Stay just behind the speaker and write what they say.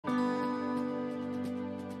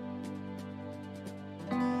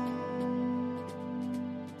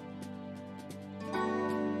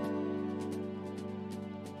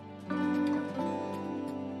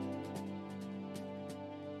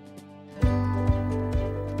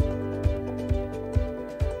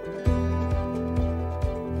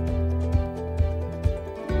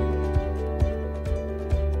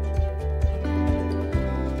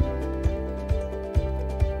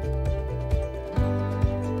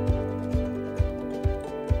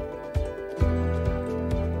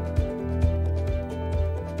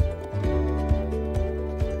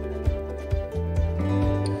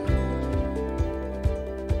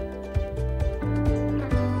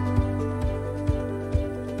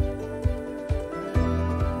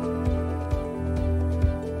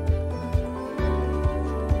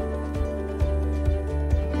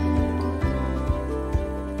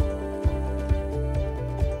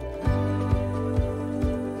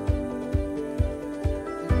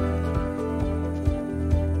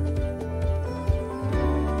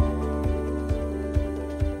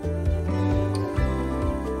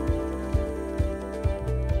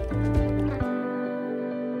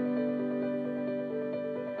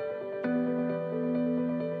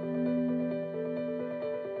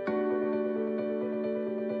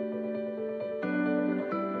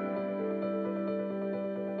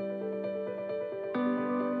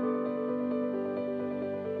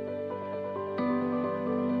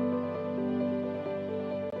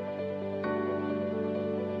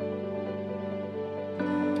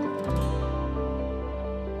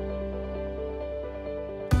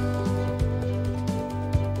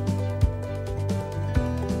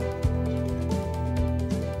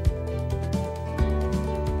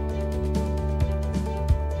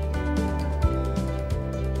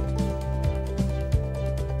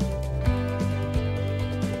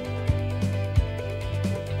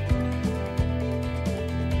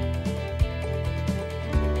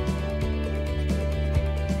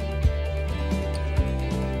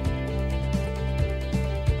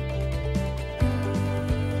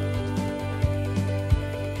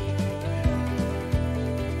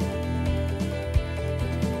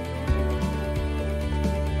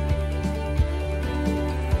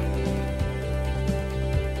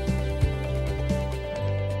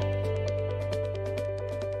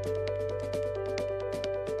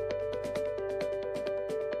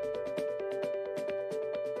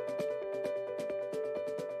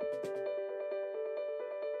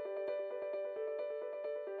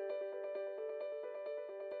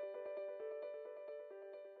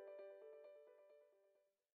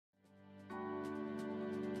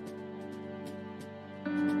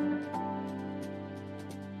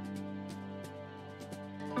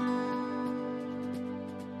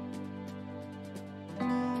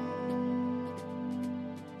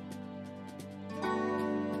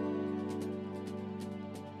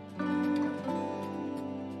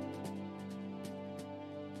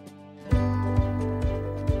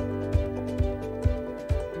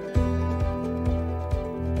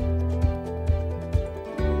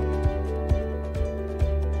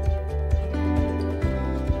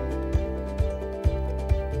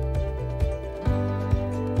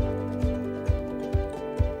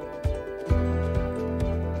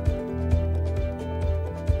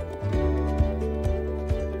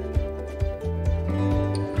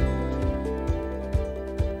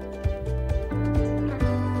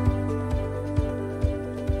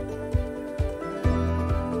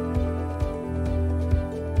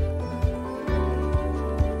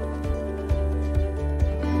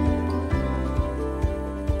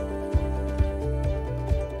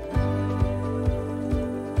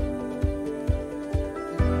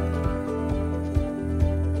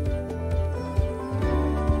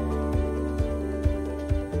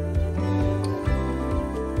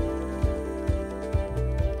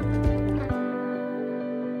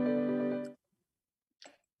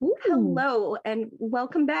Hello, and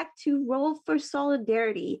welcome back to Roll for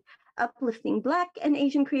Solidarity, uplifting Black and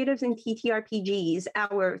Asian creatives in TTRPGs,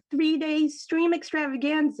 our 3-day stream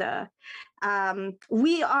extravaganza.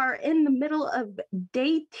 We are in the middle of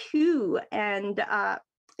day 2, and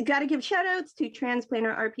got to give shout outs to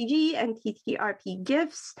Transplanar RPG and TTRP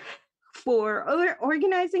Gifts for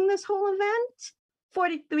organizing this whole event.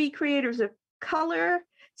 43 creators of color,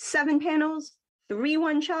 7 panels, 3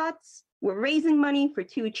 one-shots. We're raising money for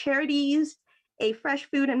 2 charities, a fresh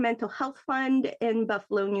food and mental health fund in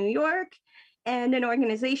Buffalo, New York, and an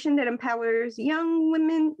organization that empowers young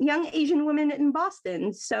Asian women in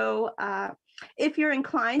Boston. So if you're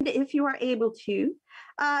inclined, if you are able to,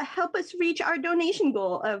 help us reach our donation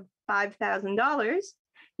goal of $5,000.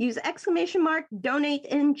 Use !donate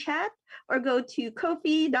in chat or go to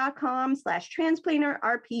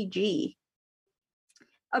kofi.com/transplanarrpg.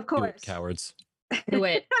 Of course. Do it, cowards. Do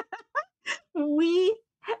it. We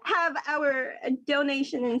have our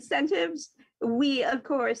donation incentives. We, of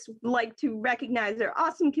course, like to recognize our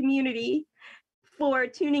awesome community for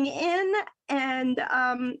tuning in and,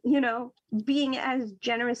 being as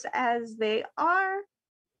generous as they are.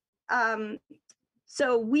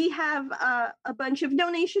 So we have a bunch of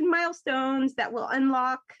donation milestones that will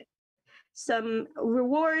unlock some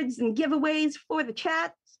rewards and giveaways for the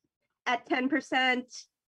chat at 10%.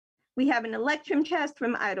 We have an Electrum chest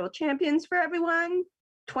from Idle Champions for everyone,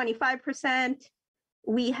 25%.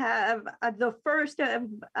 We have the first of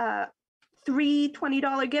 3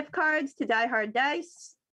 $20 gift cards to Die Hard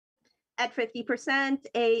Dice at 50%,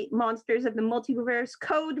 a Monsters of the Multiverse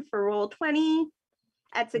code for Roll20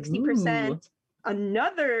 at 60%, Ooh.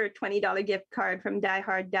 Another $20 gift card from Die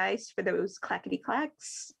Hard Dice for those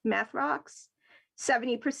clackety-clacks, math rocks,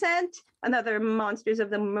 70%, another Monsters of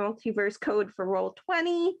the Multiverse code for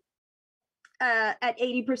Roll20, at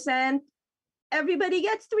 80%, everybody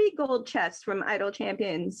gets 3 gold chests from Idle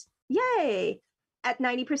Champions. Yay! At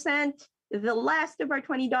 90%, the last of our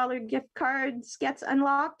 $20 gift cards gets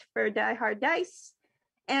unlocked for Die Hard Dice.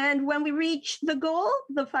 And when we reach the goal,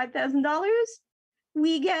 the $5,000,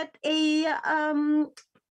 we get we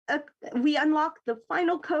unlock the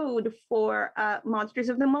final code for Monsters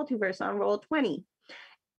of the Multiverse on Roll20.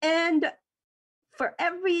 And for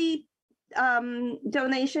every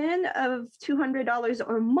donation of $200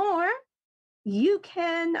 or more, you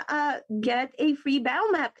can get a free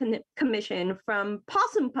battle map commission from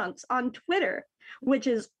Possum Punks on Twitter, which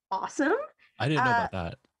is awesome. I didn't know about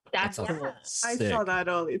that. That's cool. I saw that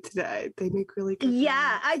earlier today. They make really good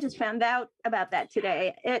Yeah, I just found out about that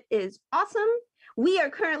today. It is awesome. We are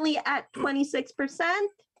currently at 26%.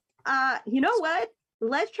 You know what?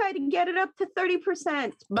 Let's try to get it up to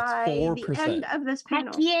 30% by the end of this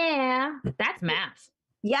panel. Heck yeah, that's math.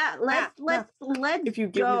 Yeah, let's if you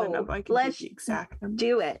give me the number, I can let's give the exact number.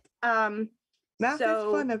 do it. Math is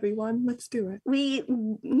fun, everyone. Let's do it. We,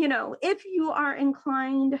 if you are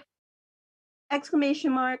inclined,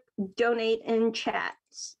 !donate in chat.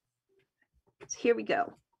 So here we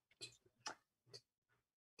go.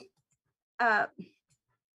 I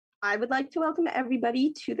would like to welcome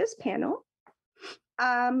everybody to this panel.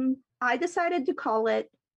 I decided to call it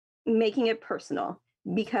Making It Personal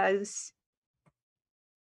because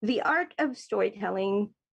the art of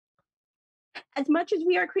storytelling, as much as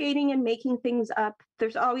we are creating and making things up,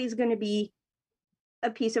 there's always going to be a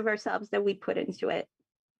piece of ourselves that we put into it.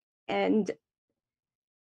 And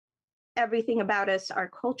everything about us, our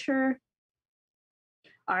culture,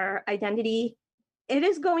 our identity, it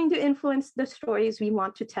is going to influence the stories we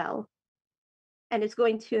want to tell. And it's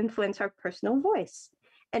going to influence our personal voice.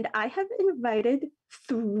 And I have invited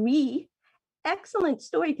 3 excellent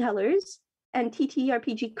storytellers and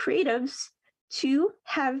TTRPG creatives to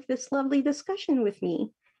have this lovely discussion with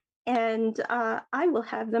me. And I will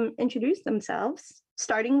have them introduce themselves,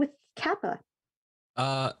 starting with Kappa.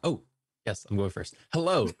 Oh, yes, I'm going first.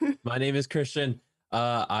 Hello, my name is Christian.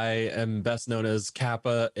 I am best known as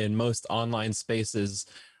Kappa in most online spaces.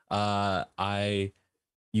 I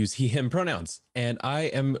use he, him pronouns. And I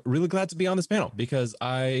am really glad to be on this panel because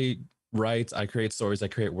I write, I create stories, I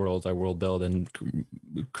create worlds, I world build and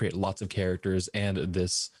create lots of characters. And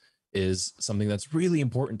this is something that's really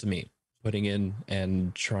important to me, putting in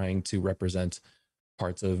and trying to represent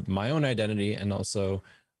parts of my own identity and also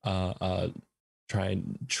try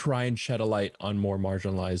and shed a light on more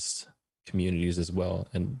marginalized communities as well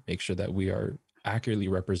and make sure that we are accurately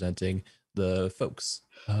representing the folks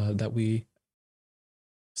that we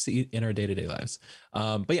see in our day-to-day lives.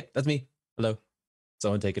 But yeah, that's me. Hello.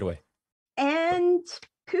 Someone take it away. And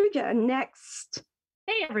Pooja next.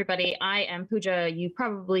 Hey, everybody. I am Pooja. You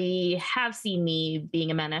probably have seen me being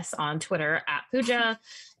a menace on Twitter at Pooja,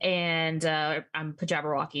 and I'm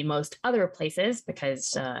Poojaberwalkie most other places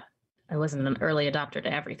because I wasn't an early adopter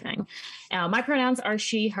to everything. My pronouns are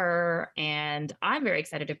she, her, and I'm very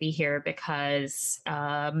excited to be here because,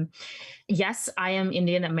 yes, I am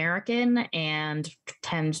Indian American and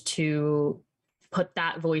tend to put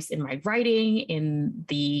that voice in my writing, in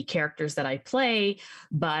the characters that I play,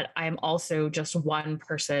 but I'm also just one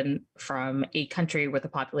person from a country with a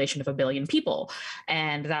population of 1 billion people.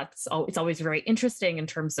 And it's always very interesting in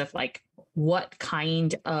terms of like, what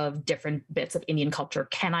kind of different bits of Indian culture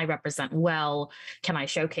can I represent well? Can I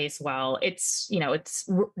showcase well? It's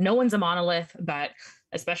no one's a monolith, but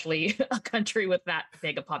especially a country with that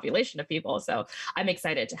big a population of people. So I'm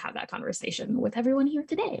excited to have that conversation with everyone here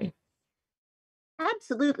today.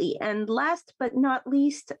 Absolutely. And last but not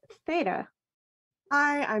least, Theta.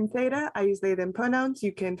 Hi, I'm Theta. I use they, them pronouns.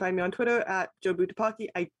 You can find me on Twitter at JoButapaki.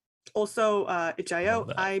 I also, itch.io.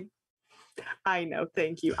 I know,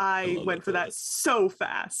 thank you. I went for that so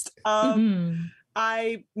fast.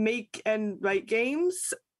 I make and write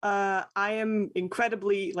games. I am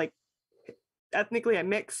incredibly, like, ethnically I'm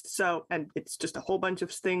mixed, so, and it's just a whole bunch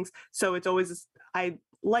of things. So it's always, I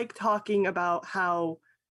like talking about how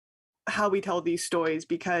we tell these stories,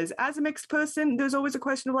 because as a mixed person, there's always a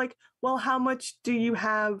question of like, well, how much do you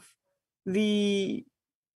have the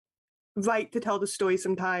right to tell the story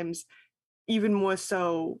sometimes, even more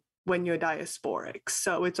so when you're diasporic.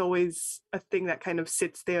 So it's always a thing that kind of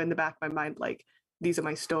sits there in the back of my mind, like, these are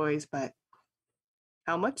my stories, but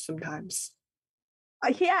how much sometimes?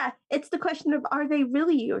 Yeah, it's the question of, are they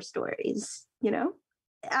really your stories, you know?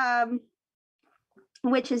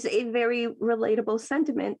 Which is a very relatable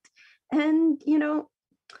sentiment. And, you know,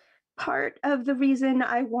 part of the reason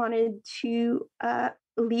I wanted to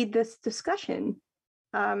lead this discussion.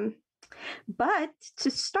 But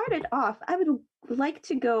to start it off, I would like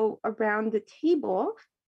to go around the table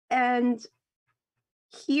and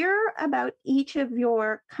hear about each of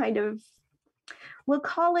your kind of, we'll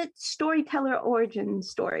call it storyteller origin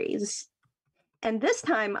stories. And this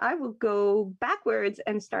time I will go backwards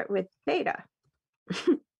and start with Theta.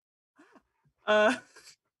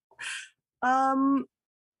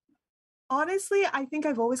 Honestly, I think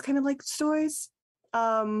I've always kind of liked stories.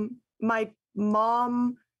 My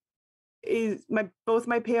mom both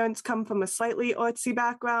my parents come from a slightly artsy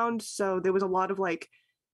background, so there was a lot of like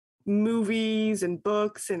movies and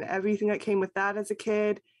books and everything that came with that as a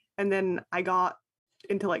kid. And then I got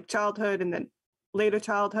into like childhood and then later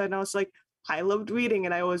childhood, and I was like, I loved reading,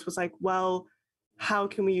 and I always was like, well, how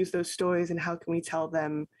can we use those stories and how can we tell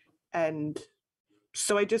them? And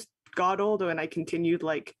so I just got older and I continued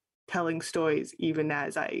like telling stories even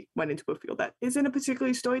as I went into a field that isn't a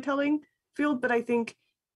particularly storytelling field, but I think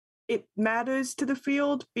it matters to the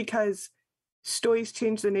field because stories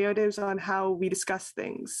change the narratives on how we discuss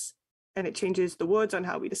things, and it changes the words on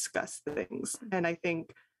how we discuss things. And I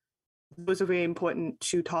think those are very important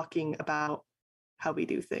to talking about how we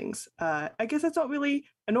do things. I guess that's not really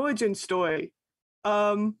an origin story.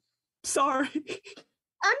 Sorry.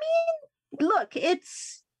 I mean, look,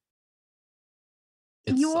 it's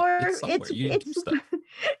It's your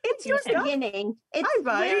it's your beginning. It's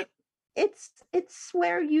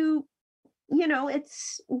where you know,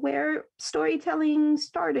 it's where storytelling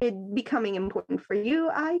started becoming important for you.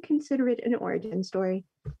 I consider it an origin story.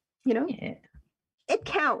 You know, Yeah. it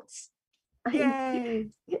counts. Yay.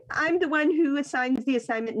 I'm the one who assigns the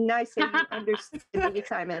assignment, and I say you understood the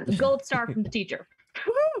assignment. Gold star from the teacher.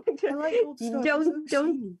 I like old stuff.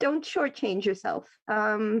 Don't shortchange yourself.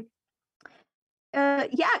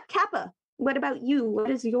 Yeah, Kappa. What about you? What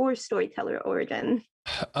is your storyteller origin?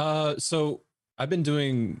 So I've been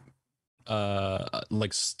doing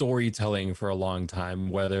like storytelling for a long time,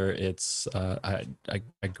 whether it's I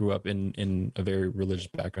grew up in a very religious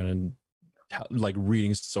background and like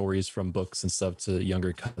reading stories from books and stuff to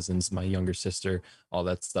younger cousins, my younger sister, all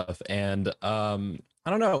that stuff. And I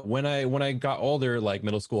don't know, when I got older, like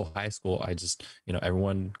middle school, high school, I just, you know,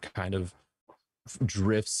 everyone kind of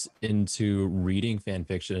drifts into reading fan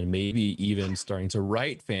fiction and maybe even starting to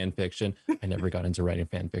write fan fiction. I never got into writing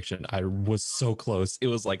fan fiction. I was so close. It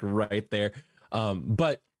was like right there.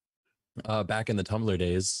 But back in the Tumblr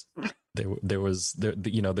days, there was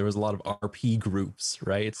a lot of RP groups,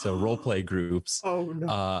 right? So role play groups. Oh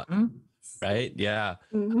no. Right? Yeah.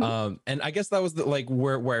 Mhm. And I guess that was like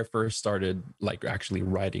where I first started like actually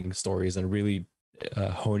writing stories and really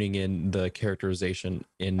honing in the characterization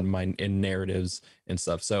in narratives and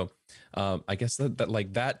stuff. So I guess that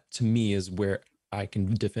like that to me is where I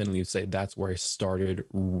can definitively say that's where I started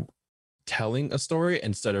telling a story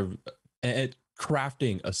instead of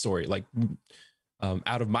crafting a story, like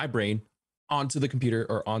out of my brain onto the computer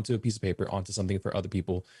or onto a piece of paper, onto something for other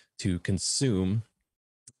people to consume.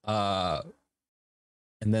 And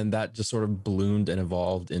then that just sort of bloomed and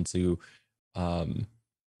evolved into,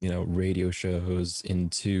 radio shows,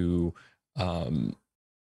 into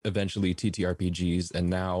eventually TTRPGs. And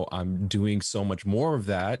now I'm doing so much more of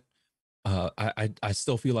that. I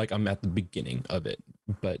still feel like I'm at the beginning of it,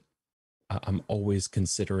 but I'm always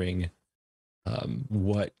considering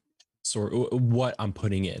what I'm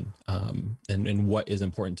putting in, and what is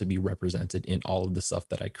important to be represented in all of the stuff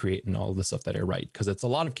that I create and all of the stuff that I write, because it's a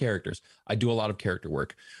lot of characters. I do a lot of character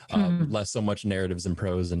work, less so much narratives and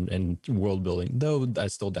prose and world building, though I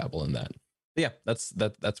still dabble in that. But yeah, that's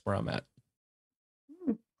where I'm at.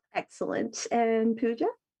 Excellent. And Pooja?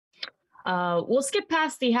 We'll skip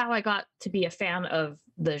past the how I got to be a fan of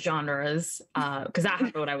the genres, because that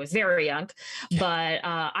happened when I was very young. Yeah. But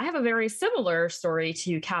I have a very similar story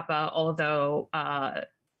to Kappa, although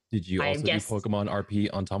did you also do Pokemon RP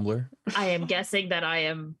on Tumblr? I am guessing that I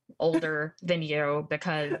am older than you,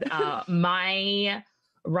 because my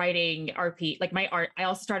writing RP, like my art, I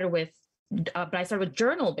also started with, but I started with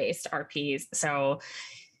journal-based RPs. So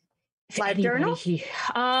Live journal?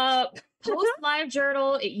 Post Live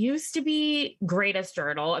Journal. It used to be Greatest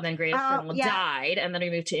Journal, and then Greatest Journal died, and then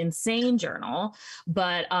we moved to Insane Journal.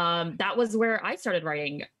 But that was where I started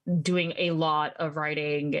writing, doing a lot of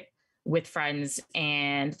writing with friends,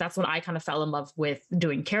 and that's when I kind of fell in love with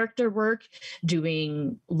doing character work,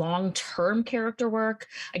 doing long-term character work.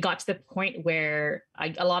 I got to the point where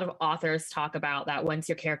a lot of authors talk about that once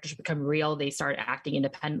your characters become real, they start acting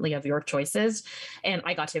independently of your choices, and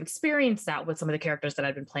I got to experience that with some of the characters that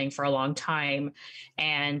I've been playing for a long time.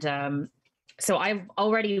 And so I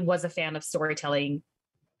already was a fan of storytelling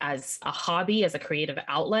as a hobby, as a creative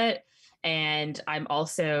outlet, and I'm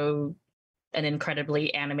also an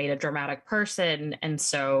incredibly animated, dramatic person. And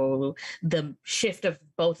so the shift of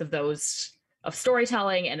both of those, of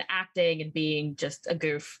storytelling and acting and being just a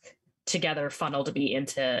goof together, funneled me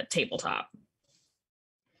into tabletop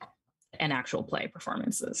and actual play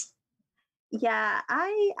performances. Yeah,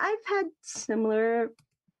 I've had similar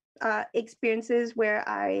experiences where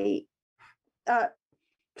I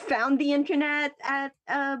found the internet at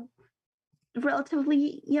a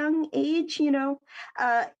relatively young age,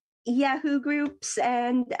 Yahoo groups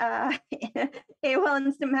and AOL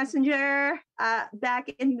Instant Messenger back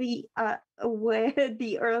in the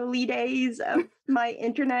early days of my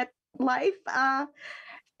internet life.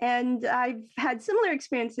 And I've had similar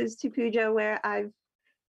experiences to Pooja, where I've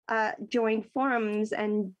joined forums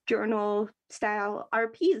and journal style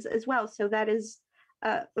RPs as well. So that is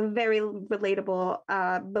very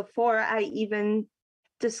relatable before I even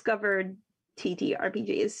discovered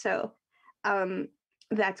TTRPGs. So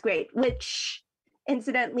that's great, which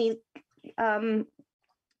incidentally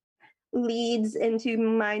leads into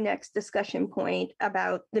my next discussion point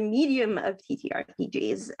about the medium of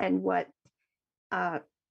TTRPGs and what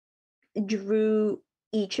drew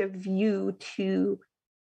each of you to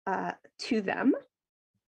them.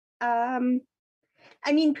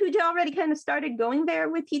 I mean, Pooja already kind of started going there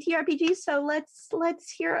with TTRPGs, so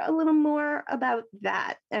let's hear a little more about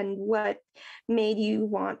that and what made you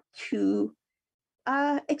want to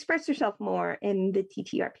express yourself more in the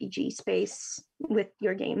TTRPG space with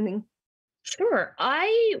your gaming. Sure.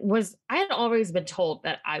 I had always been told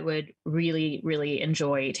that I would really, really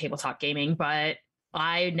enjoy tabletop gaming, but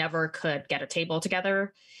I never could get a table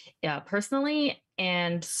together personally.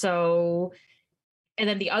 And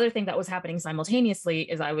then the other thing that was happening simultaneously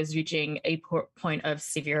is I was reaching a point of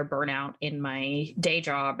severe burnout in my day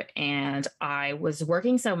job, and I was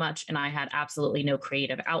working so much and I had absolutely no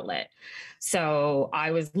creative outlet. So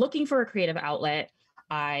I was looking for a creative outlet.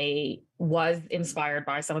 I was inspired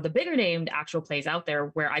by some of the bigger named actual plays out there,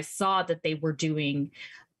 where I saw that they were doing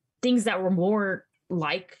things that were more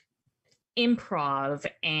like improv,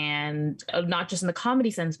 and not just in the comedy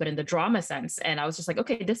sense, but in the drama sense. And I was just like,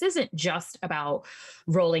 okay, this isn't just about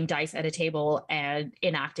rolling dice at a table and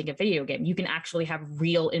enacting a video game. You can actually have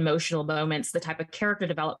real emotional moments, the type of character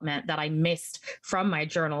development that I missed from my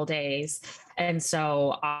journal days. And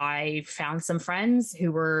so I found some friends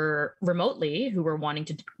who were willing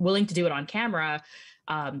to do it on camera.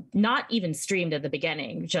 Not even streamed at the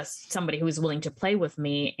beginning, just somebody who was willing to play with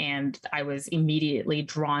me. And I was immediately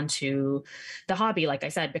drawn to the hobby, like I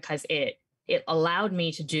said, because it allowed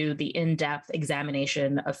me to do the in-depth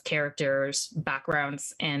examination of characters,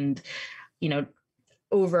 backgrounds, and,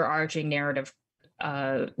 overarching narratives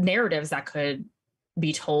that could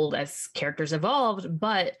be told as characters evolved,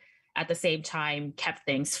 but at the same time kept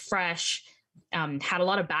things fresh, had a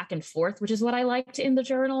lot of back and forth, which is what I liked in the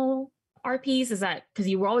journal RPs, is that because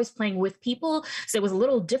you were always playing with people. So it was a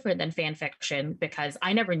little different than fan fiction because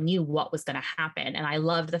I never knew what was going to happen. And I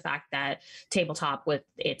loved the fact that tabletop with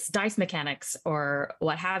its dice mechanics or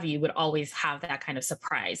what have you would always have that kind of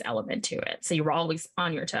surprise element to it. So you were always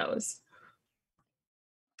on your toes.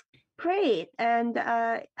 Great. And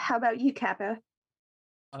how about you, Kappa?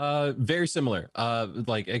 Very similar. I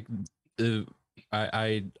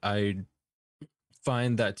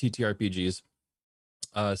find that TTRPGs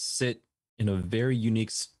sit in a very unique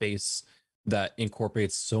space that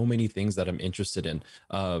incorporates so many things that I'm interested in.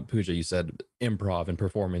 Pooja, you said improv and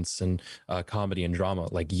performance and comedy and drama.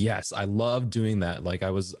 Like, yes, I love doing that. Like, I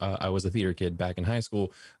was a theater kid back in high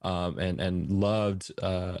school, and loved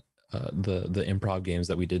the improv games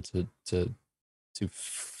that we did to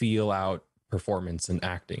feel out performance and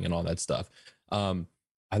acting and all that stuff.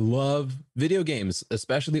 I love video games,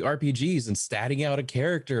 especially RPGs, and statting out a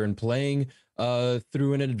character and playing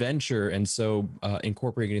through an adventure. And so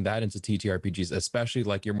incorporating that into TTRPGs, especially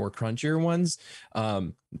like your more crunchier ones,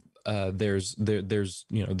 there's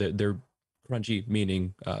they're crunchy,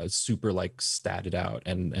 meaning super like statted out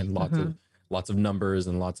and lots of numbers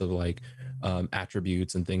and lots of like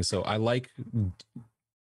attributes and things. So I like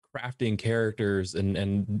crafting characters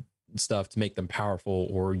and stuff to make them powerful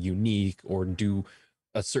or unique or do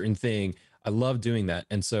a certain thing. I love doing that.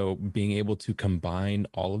 And so being able to combine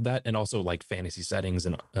all of that, and also like fantasy settings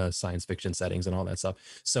and science fiction settings and all that stuff.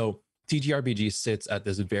 So TTRPG sits at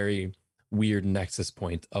this very weird nexus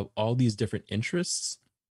point of all these different interests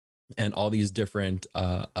and all these different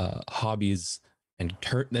hobbies, and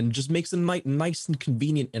just makes them nice and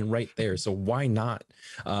convenient and right there. So why not?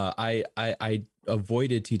 I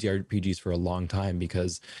avoided TTRPGs for a long time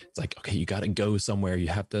because it's like, okay, you got to go somewhere, you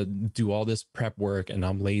have to do all this prep work, and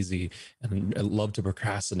I'm lazy and I love to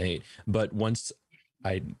procrastinate. But once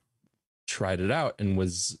I tried it out and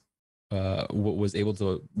was able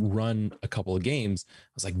to run a couple of games,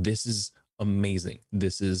 I was like, this is amazing.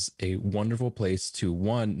 This is a wonderful place to,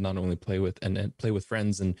 one, not only play with and play with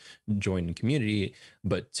friends and join in community,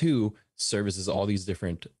 but two, services all these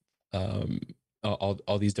different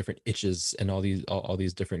all these different itches and all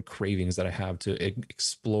these different cravings that I have to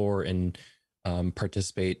explore and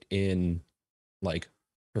participate in, like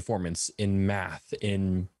performance, in math,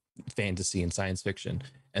 in fantasy and science fiction.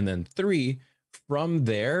 And then three, from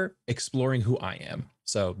there, exploring who I am.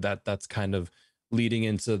 So that's kind of leading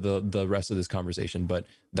into the rest of this conversation, but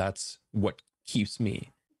that's what keeps me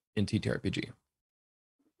in TTRPG.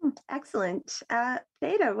 Excellent.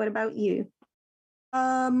 Theta, what about you?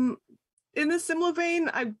 In a similar vein,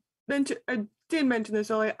 I did mention this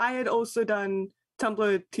earlier. I had also done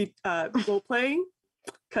Tumblr role playing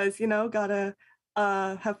because gotta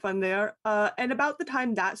have fun there. And about the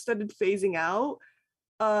time that started phasing out,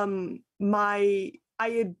 I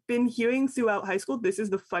had been hearing throughout high school, this is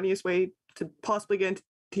the funniest way to possibly get into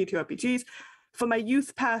TTRPGs, for my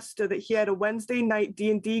youth pastor, that he had a Wednesday night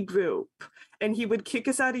D&D group, and he would kick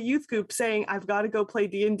us out of youth group saying, I've got to go play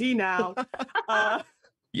D&D now.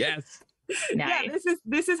 Yes. Nice. Yeah,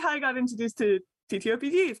 this is how I got introduced to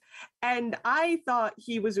TTRPGs. And I thought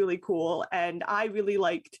he was really cool, and I really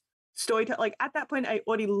liked storytelling. Like at that point, I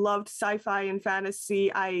already loved sci-fi and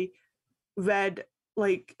fantasy. I read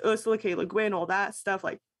like Ursula K. Le Guin, all that stuff,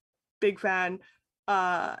 like big fan.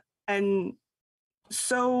 And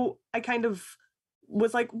so I kind of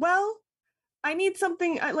was like, well, I need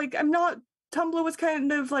something. Tumblr was kind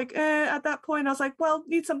of like, at that point, I was like, well,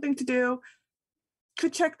 need something to do.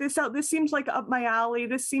 Could check this out. This seems like up my alley.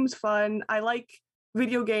 This seems fun. I like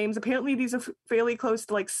video games. Apparently these are fairly close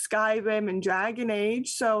to like Skyrim and Dragon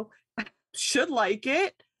Age, so I should like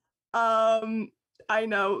it. I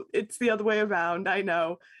know it's the other way around, I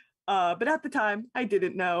know. But at the time I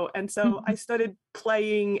didn't know. And so I started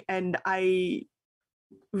playing, and and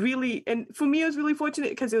for me, it was really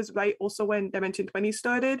fortunate because it was right also when Dimension 20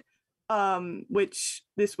 started, which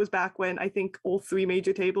this was back when I think all three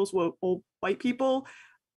major tables were all white people,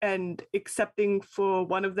 and excepting for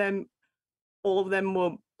one of them, all of them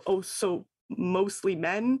were also mostly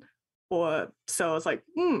men. So I was like,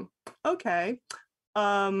 okay.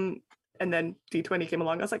 And then D20 came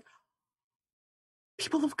along. I was like,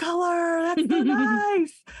 people of color, that's so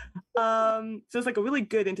nice. So it's like a really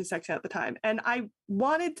good intersection at the time. And I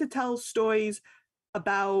wanted to tell stories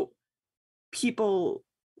about people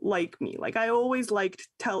like me. Like I always liked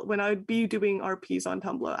when I would be doing RPs on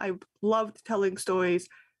Tumblr, I loved telling stories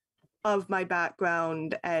of my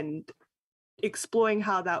background and exploring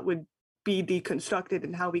how that would be deconstructed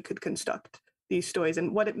and how we could construct these stories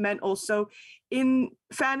and what it meant also in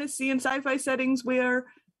fantasy and sci-fi settings where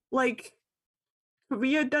like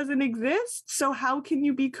Korea doesn't exist. So how can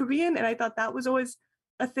you be Korean? And I thought that was always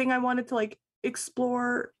a thing I wanted to like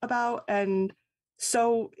explore about. And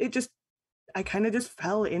so I kind of just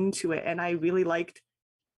fell into it, and I really liked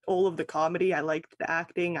all of the comedy. I liked the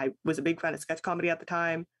acting. I was a big fan of sketch comedy at the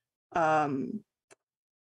time.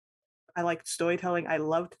 I liked storytelling. I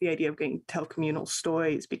loved the idea of getting to tell communal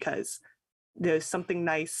stories because there's something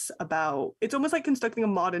nice about it's almost like constructing a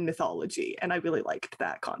modern mythology, and I really liked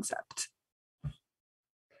that concept.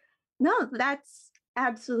 No, that's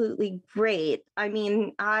absolutely great. I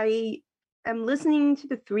mean, I am listening to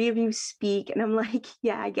the three of you speak, and I'm like,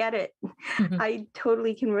 yeah, I get it. I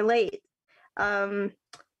totally can relate.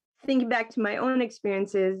 Thinking back to my own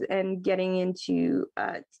experiences and getting into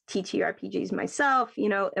TTRPGs myself, you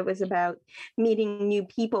know, it was about meeting new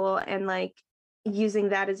people and like using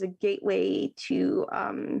that as a gateway to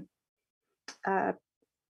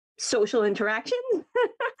social interaction.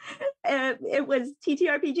 It was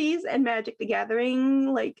TTRPGs and Magic the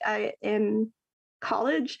Gathering, like in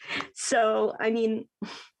college. So, I mean,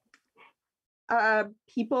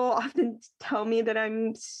 people often tell me that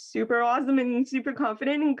I'm super awesome and super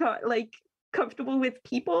confident and like comfortable with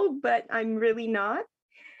people, but I'm really not.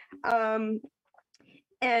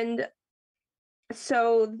 And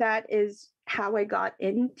so that is how I got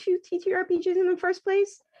into TTRPGs in the first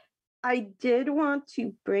place. I did want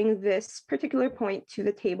to bring this particular point to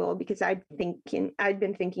the table because I'd been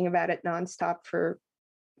thinking about it nonstop for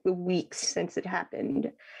weeks since it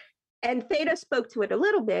happened. And Theta spoke to it a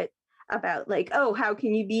little bit about like, oh, how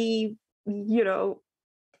can you be, you know,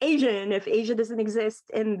 Asian if Asia doesn't exist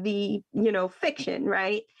in the, you know, fiction,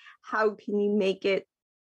 right? How can you make it,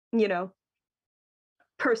 you know,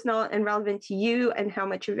 personal and relevant to you, and how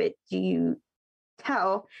much of it do you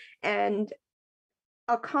tell? And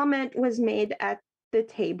a comment was made at the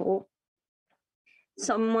table.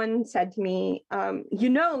 Someone said to me, you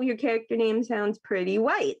know, your character name sounds pretty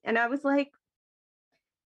white. And I was like,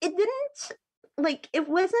 it didn't, like, it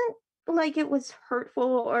wasn't like it was hurtful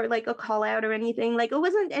or like a call out or anything. Like, it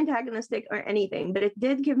wasn't antagonistic or anything, but it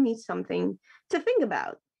did give me something to think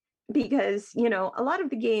about. Because, you know, a lot of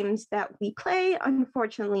the games that we play,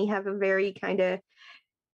 unfortunately, have a very kind of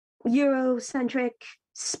Eurocentric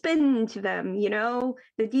spin to them. You know,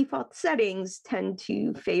 the default settings tend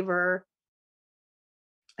to favor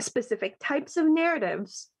specific types of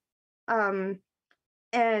narratives.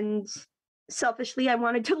 And selfishly, I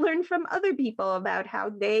wanted to learn from other people about how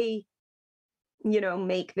they, you know,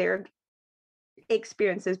 make their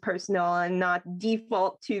experiences personal and not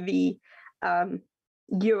default to the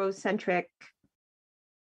Eurocentric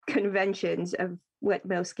conventions of what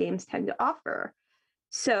most games tend to offer.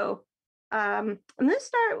 So I'm going to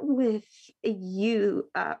start with you,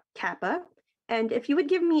 Kappa. And if you would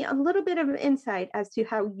give me a little bit of insight as to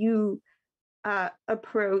how you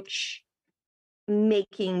approach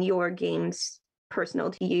making your games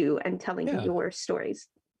personal to you and telling your stories.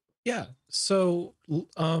 Yeah. So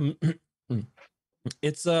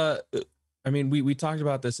it's I mean, we talked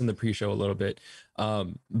about this in the pre-show a little bit,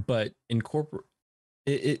 but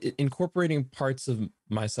incorporating parts of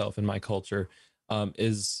myself and my culture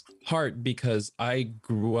is hard because I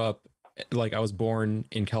grew up, like I was born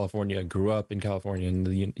in California, grew up in California in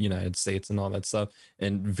the United States and all that stuff,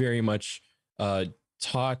 and very much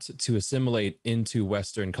taught to assimilate into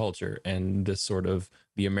Western culture and this sort of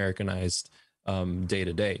the Americanized day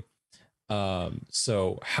to day.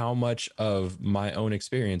 So how much of my own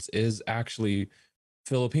experience is actually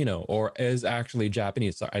Filipino or is actually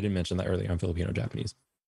Japanese? Sorry, I didn't mention that earlier. I'm Filipino Japanese.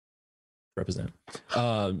 Represent.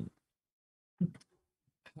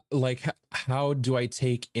 Like how do I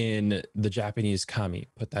take in the Japanese kami,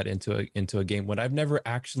 put that into a game when I've never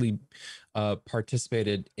actually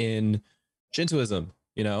participated in Shintoism,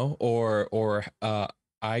 you know, or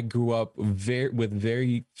I grew up with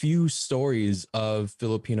very few stories of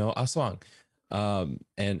Filipino aswang,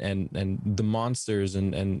 and the monsters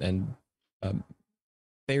and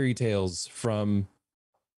fairy tales from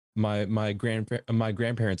my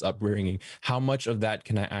grandparents' upbringing. How much of that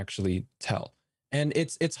can I actually tell? And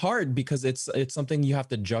it's hard because it's something you have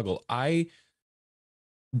to juggle. I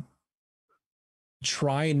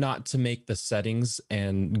try not to make the settings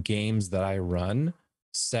and games that I run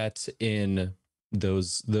set in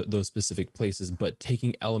those specific places, but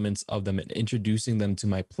taking elements of them and introducing them to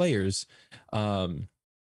my players in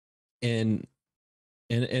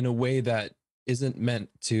a way that isn't meant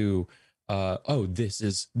to oh, this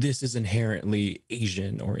is inherently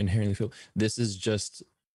Asian or inherently This is just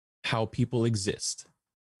how people exist.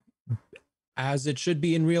 as it should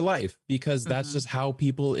be in real life, because that's just how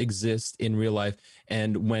people exist in real life.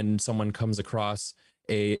 And when someone comes across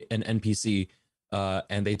an NPC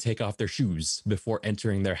and they take off their shoes before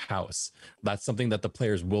entering their house, that's something that the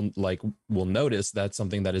players will notice. That's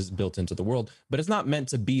something that is built into the world, but it's not meant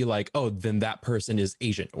to be like, oh, then that person is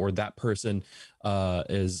Asian, or that person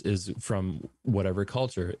is from whatever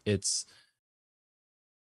culture. It's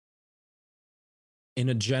in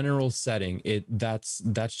a general setting. That's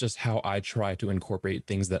just how I try to incorporate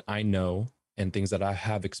things that I know and things that I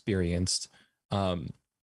have experienced,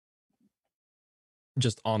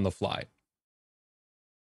 just on the fly.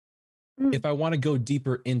 If I want to go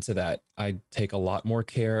deeper into that, I take a lot more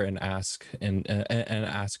care and ask and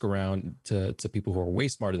ask around to people who are way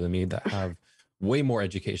smarter than me, that have way more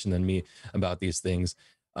education than me about these things,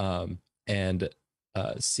 and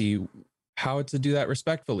see how to do that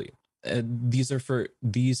respectfully. These are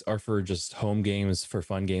for just home games, for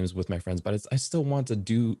fun games with my friends, but I still want to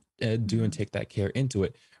do and take that care into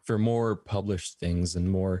it for more published things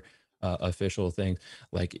and more official things,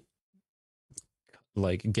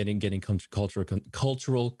 like getting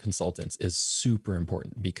cultural consultants is super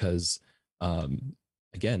important, because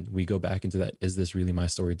again, we go back into that, is this really my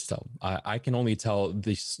story to tell? I can only tell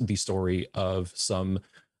the story of some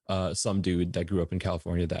dude that grew up in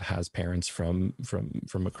California that has parents from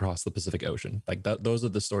across the Pacific Ocean. Like those are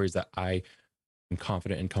the stories that I am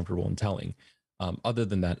confident and comfortable in telling. Other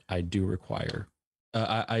than that, I do require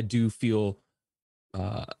I do feel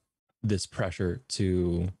this pressure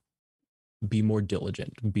to be more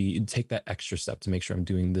diligent, take that extra step to make sure I'm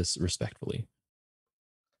doing this respectfully.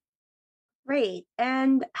 Great.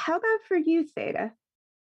 And how about for you, Theta?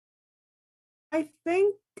 I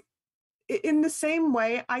think in the same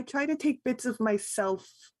way, I try to take bits of myself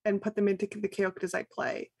and put them into the characters I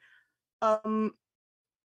play. I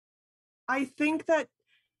think that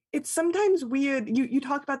it's sometimes weird. You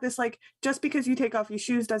talk about this, like, just because you take off your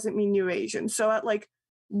shoes doesn't mean you're Asian. So at like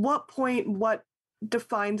what point, what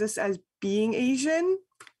defines us as being Asian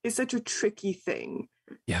is such a tricky thing.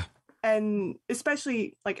 Yeah. And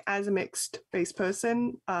especially like as a mixed race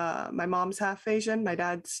person, my mom's half Asian, my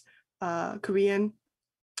dad's Korean.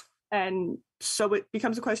 And so it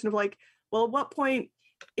becomes a question of like, well, at what point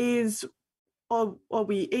are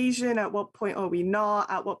we Asian? At what point are we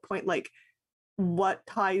not? At what point, like, what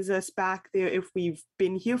ties us back there if we've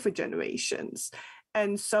been here for generations?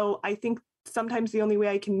 And so I think sometimes the only way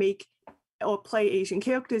I can make or play Asian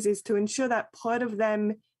characters is to ensure that part of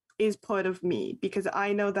them is part of me, because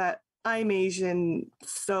I know that I'm Asian.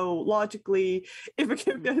 So logically, if a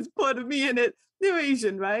character has part of me in it, they're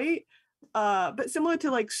Asian, right? But similar to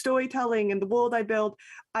like storytelling and the world I build,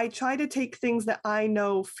 I try to take things that I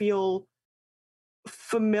know feel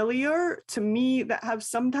familiar to me, that have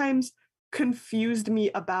sometimes confused me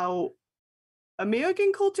about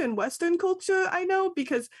American culture and Western culture, I know,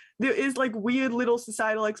 because there is like weird little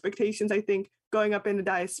societal expectations, I think, going up in the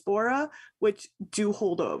diaspora, which do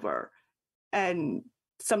hold over. And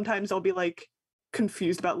sometimes I'll be like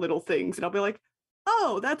confused about little things, and I'll be like,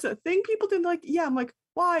 oh, that's a thing people did. Like, yeah, I'm like,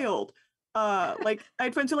 wild. Like I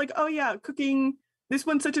had friends who are like, oh yeah, cooking, this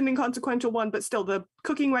one's such an inconsequential one, but still the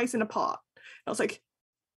cooking rice in a pot. And I was like,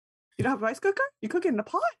 you don't have a rice cooker? You cook it in a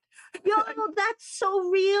pot? Yo, that's so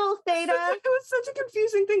real, Theta. It was such a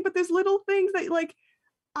confusing thing, but there's little things that like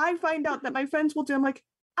I find out that my friends will do. I'm like,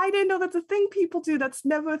 I didn't know that's a thing people do. That's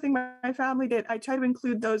never a thing my family did. I try to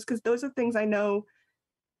include those because those are things I know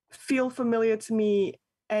feel familiar to me,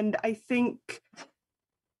 and I think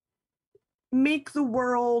make the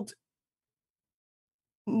world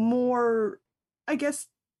more, I guess,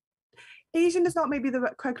 Asian is not maybe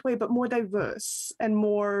the correct way, but more diverse and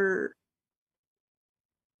more,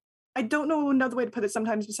 I don't know another way to put it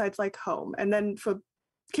sometimes besides like home. And then for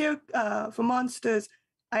monsters,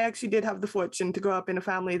 I actually did have the fortune to grow up in a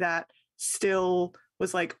family that still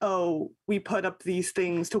was like, oh, we put up these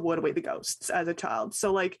things to ward away the ghosts as a child.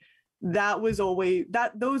 So like that was always,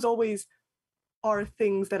 those always are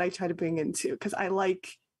things that I try to bring into, because I like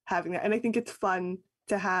having that. And I think it's fun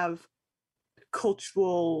to have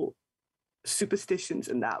cultural superstitions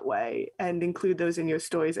in that way and include those in your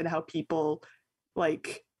stories, and how people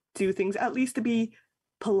like do things, at least to be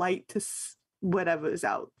polite to whatever's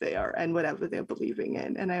out there and whatever they're believing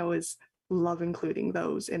in. And I always love including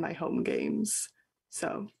those in my home games.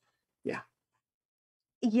 So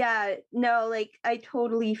Yeah, no, like I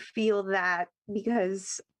totally feel that,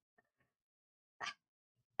 because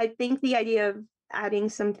I think the idea of adding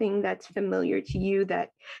something that's familiar to you, that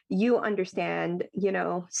you understand,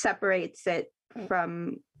 separates it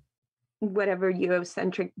from whatever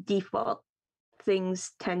Eurocentric default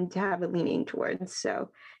things tend to have a leaning towards. So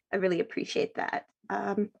I really appreciate that.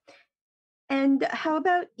 And how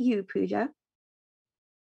about you, Pooja?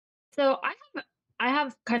 So I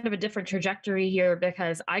have kind of a different trajectory here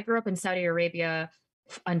because I grew up in Saudi Arabia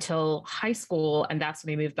until high school, and that's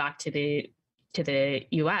when we moved back to the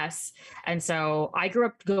US. And so I grew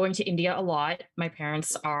up going to India a lot. My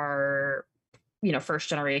parents are, first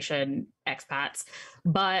generation expats,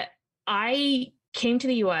 but I came to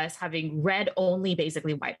the US having read only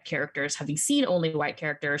basically white characters, having seen only white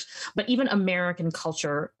characters, but even American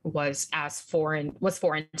culture was foreign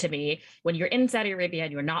to me. When you're in Saudi Arabia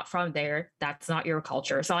and you're not from there, that's not your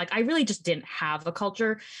culture. So like I really just didn't have a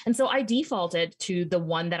culture. And so I defaulted to the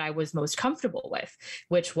one that I was most comfortable with,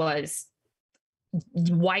 which was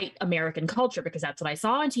white American culture, because that's what I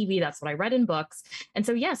saw on TV, that's what I read in books. And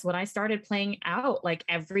so yes, when I started playing out, like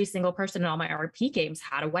every single person in all my RP games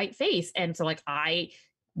had a white face. And so like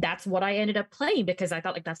that's what I ended up playing, because I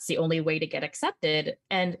thought like that's the only way to get accepted.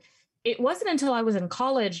 And it wasn't until I was in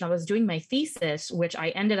college and I was doing my thesis, which I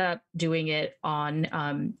ended up doing it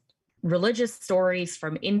on religious stories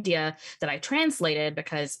from India, that I translated,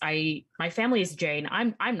 because my family is Jain.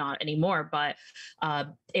 I'm not anymore, but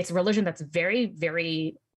it's a religion that's very,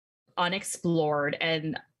 very unexplored.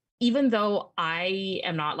 And even though I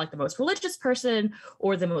am not like the most religious person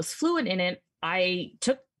or the most fluent in it, I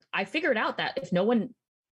figured out that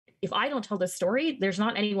if I don't tell this story, there's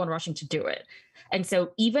not anyone rushing to do it. And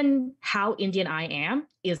so even how Indian I am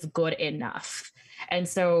is good enough. And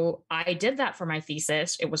so I did that for my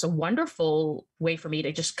thesis. It was a wonderful way for me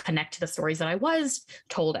to just connect to the stories that I was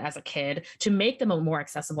told as a kid, to make them more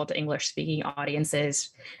accessible to English speaking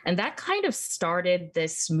audiences. And that kind of started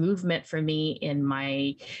this movement for me in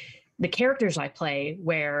the characters I play,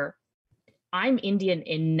 where I'm Indian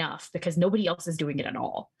enough because nobody else is doing it at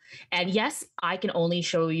all. And yes, I can only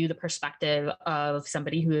show you the perspective of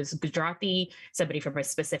somebody who is Gujarati, somebody from a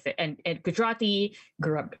specific, and Gujarati,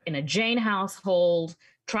 grew up in a Jain household,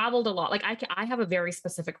 traveled a lot. Like I have a very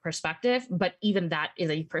specific perspective, but even that is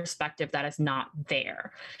a perspective that is not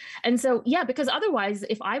there. And so, yeah, because otherwise,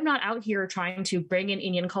 if I'm not out here trying to bring in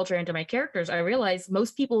Indian culture into my characters, I realize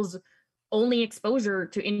most people's only exposure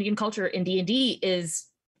to Indian culture in D&D is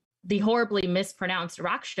the horribly mispronounced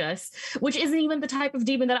Rakshas, which isn't even the type of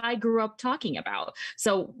demon that I grew up talking about.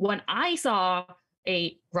 So when I saw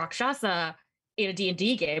a Rakshasa in a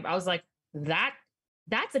D&D game, I was like,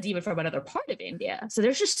 that's a demon from another part of India. So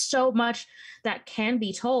there's just so much that can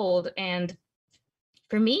be told. And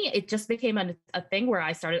for me, it just became a thing where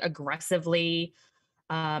I started aggressively,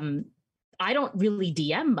 I don't really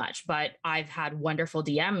DM much, but I've had wonderful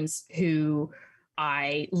DMs who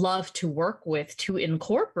I love to work with to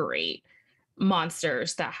incorporate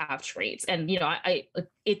monsters that have traits. And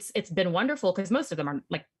it's been wonderful because most of them are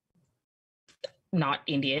like not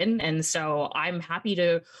Indian, and so I'm happy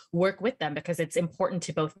to work with them, because it's important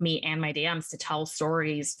to both me and my DMs to tell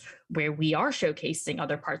stories where we are showcasing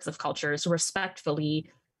other parts of cultures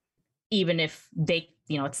respectfully, even if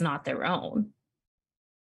it's not their own.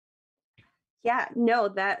 Yeah,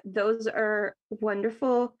 no, those are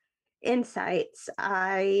wonderful insights.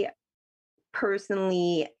 I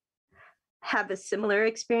personally have a similar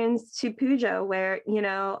experience to Pooja, where when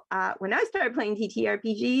I started playing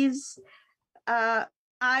TTRPGs,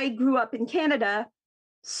 I grew up in Canada,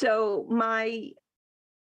 so my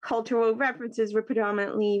cultural references were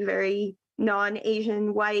predominantly very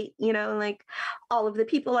non-Asian, white. Like all of the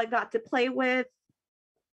people I got to play with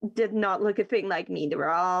did not look a thing like me. They were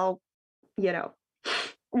all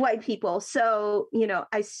white people. So,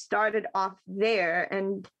 I started off there,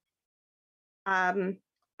 and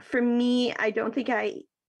for me, I don't think I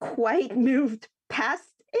quite moved past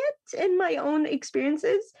it in my own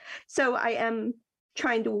experiences. So I am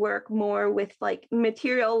trying to work more with like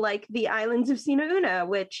material like the Islands of Sinauna,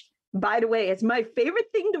 which, by the way, is my favorite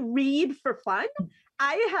thing to read for fun.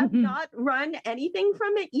 I have not run anything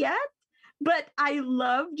from it yet, but I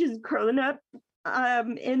love just curling up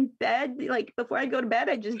in bed, like before I go to bed,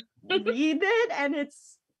 I just read it, and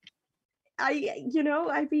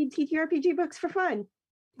I read TTRPG books for fun.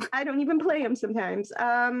 I don't even play them sometimes.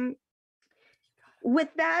 With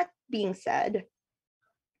that being said,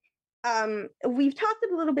 we've talked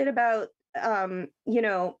a little bit about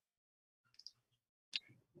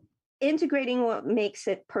integrating what makes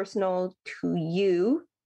it personal to you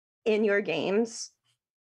in your games.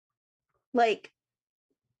 Like,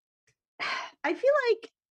 I feel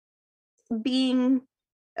like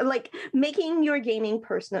making your gaming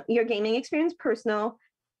experience personal,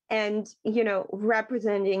 and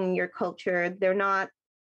representing your culture, they're not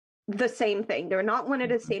the same thing. They're not one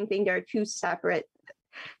and the same thing. They're two separate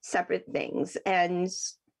things. And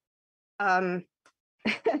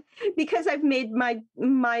because I've made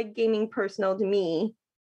my gaming personal to me,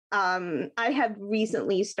 I have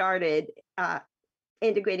recently started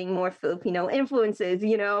integrating more Filipino influences.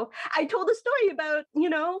 I told a story about,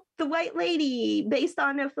 the white lady based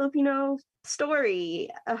on a Filipino story,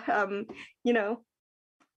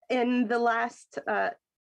 in the last, the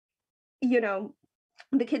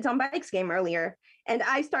Kids on Bikes game earlier. And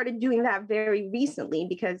I started doing that very recently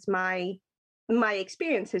because my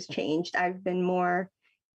experience has changed. I've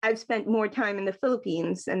spent more time in the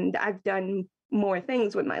Philippines and I've done more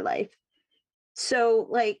things with my life. So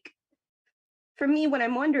like, for me, what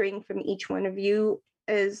I'm wondering from each one of you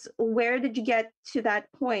is, where did you get to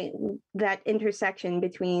that point, that intersection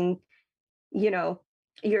between,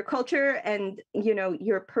 your culture and,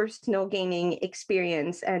 your personal gaming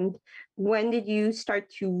experience? And when did you start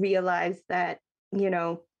to realize that,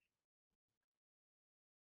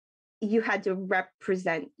 you had to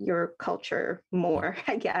represent your culture more,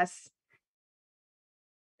 I guess?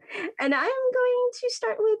 And I am going to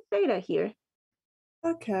start with Theta here.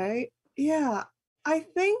 Okay. Yeah. I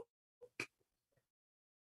think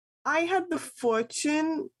I had the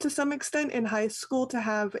fortune to some extent in high school to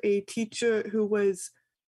have a teacher who was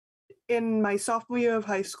in my sophomore year of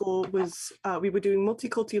high school. We were doing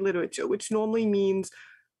multicultural literature, which normally means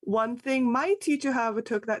one thing. My teacher, however,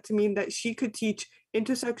 took that to mean that she could teach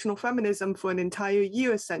intersectional feminism for an entire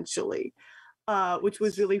year, essentially, which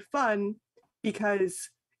was really fun because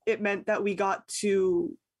it meant that we got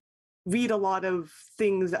to read a lot of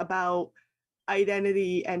things about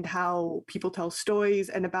identity and how people tell stories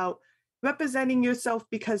and about representing yourself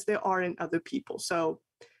because there aren't other people. So,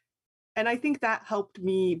 and I think that helped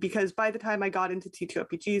me because by the time I got into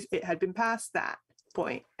Ttrpgs, it had been past that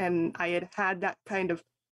point, and I had that kind of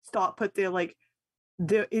thought put there, like,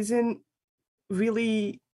 there isn't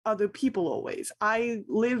really other people always. I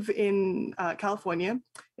live in California,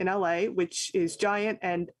 in LA, which is giant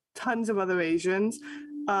and tons of other Asians.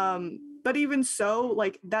 But even so,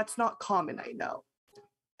 like, that's not common, I know.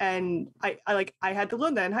 And I had to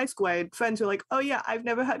learn that in high school. I had friends who were like, oh yeah, I've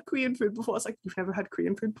never had Korean food before. It's like, you've never had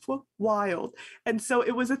Korean food before? Wild. And so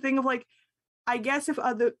it was a thing of like, I guess if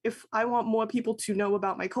I want more people to know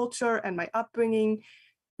about my culture and my upbringing,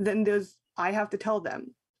 then I have to tell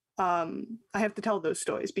them. I have to tell those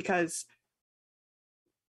stories because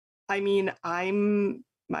I mean, my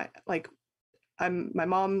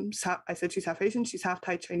mom's I said she's half Asian, she's half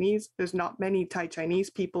Thai Chinese. There's not many Thai Chinese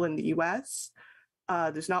people in the US.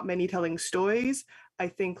 There's not many telling stories. I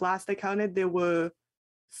think last I counted, there were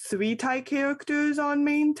 3 Thai characters on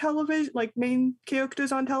main television, like main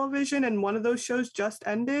characters on television, and one of those shows just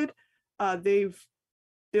ended.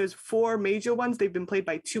 There's 4 major ones. They've been played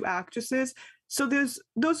by 2 actresses. So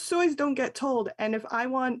those stories don't get told. And if I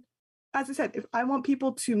want, as I said, if I want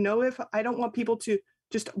people to know, if I don't want people to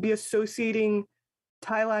just be associating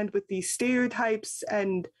Thailand with these stereotypes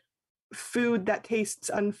and food that tastes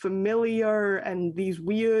unfamiliar and these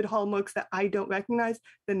weird hallmarks that I don't recognize,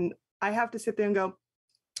 then I have to sit there and go,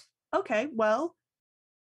 okay, well,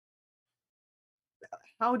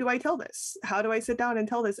 how do I tell this? How do I sit down and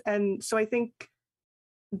tell this? And so I think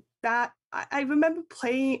that I remember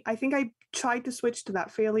playing, I think I tried to switch to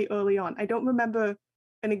that fairly early on. I don't remember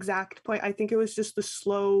an exact point. I think it was just the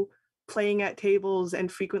slow playing at tables and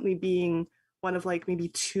frequently being one of like maybe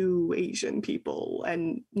 2 Asian people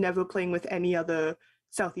and never playing with any other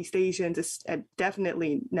Southeast Asians, and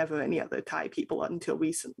definitely never any other Thai people until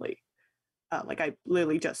recently. Like I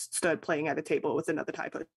literally just started playing at a table with another Thai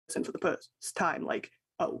person for the first time like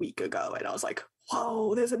a week ago, and I was like,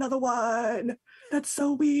 whoa, there's another one. That's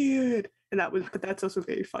so weird. And but that's also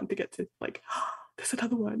very fun to get to like, oh, there's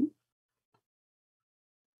another one.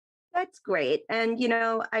 That's great. And,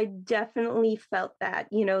 I definitely felt that,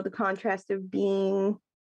 the contrast of being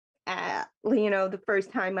at, the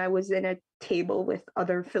first time I was in a table with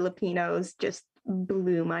other Filipinos just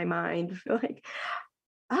blew my mind. Like,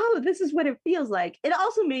 oh, this is what it feels like. It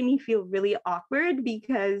also made me feel really awkward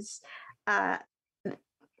because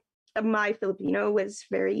my Filipino was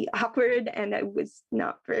very awkward and I was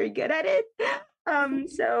not very good at it.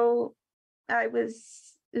 So I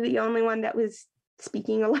was the only one that was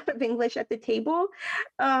speaking a lot of English at the table.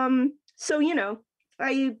 So,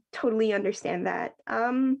 I totally understand that.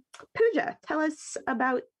 Pooja, tell us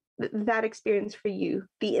about that experience for you,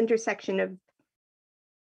 the intersection of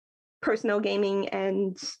personal gaming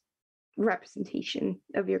and representation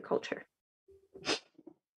of your culture.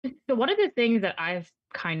 So one of the things that I've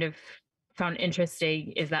kind of found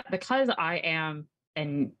interesting is that because I am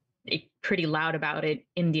a pretty loud about it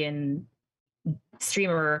Indian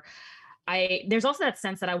streamer, there's also that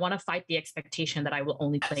sense that I want to fight the expectation that I will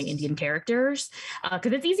only play Indian characters,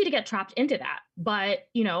 because it's easy to get trapped into that. But,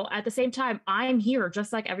 you know, at the same time, I'm here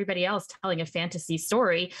just like everybody else telling a fantasy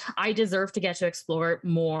story. I deserve to get to explore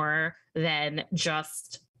more than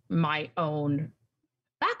just my own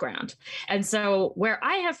background. And so where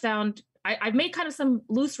I have found, I've made kind of some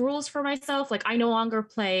loose rules for myself. Like I no longer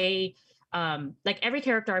play like every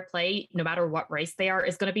character I play, no matter what race they are,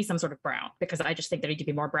 is going to be some sort of brown, because I just think there need to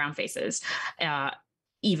be more brown faces,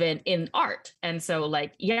 even in art. And so,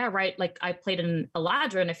 like, yeah, right. Like I played an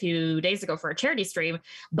Eladrin a few days ago for a charity stream,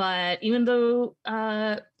 but even though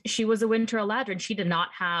she was a winter Eladrin, she did not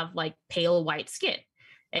have like pale white skin.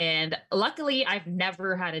 And luckily, I've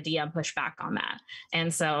never had a DM push back on that.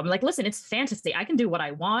 And so I'm like, listen, it's fantasy. I can do what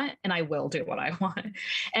I want, and I will do what I want.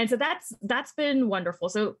 And so that's been wonderful.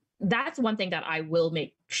 So that's one thing that I will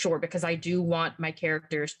make sure, because I do want my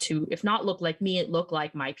characters to, if not look like me, look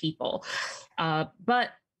like my people.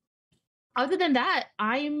 But other than that,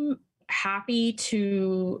 I'm happy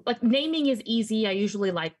to, like, naming is easy. I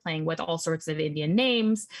usually like playing with all sorts of Indian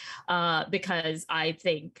names because I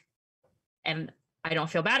think, and I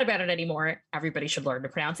don't feel bad about it anymore, everybody should learn to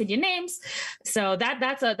pronounce Indian names. So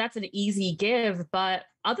that's an easy give. But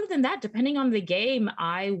other than that, depending on the game,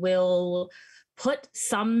 I will put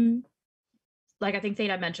some, like I think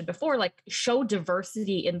Theta mentioned before, like show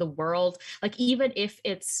diversity in the world. Like even if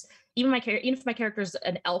my character's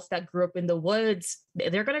an elf that grew up in the woods,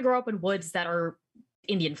 they're going to grow up in woods that are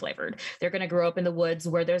Indian flavored. They're going to grow up in the woods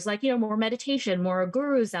where there's like, you know, more meditation, more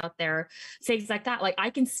gurus out there, things like that. Like I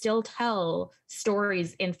can still tell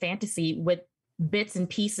stories in fantasy with bits and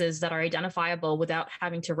pieces that are identifiable without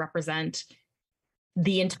having to represent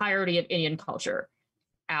the entirety of Indian culture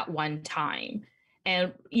at one time.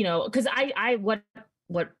 And, you know, because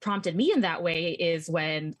what prompted me in that way is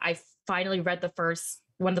when I finally read the first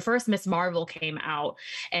Miss Marvel came out,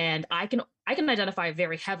 and I can identify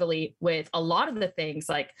very heavily with a lot of the things.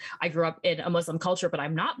 Like I grew up in a Muslim culture, but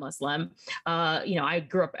I'm not Muslim. You know, I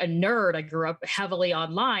grew up a nerd. I grew up heavily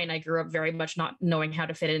online. I grew up very much not knowing how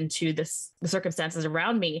to fit into the circumstances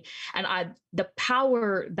around me. And the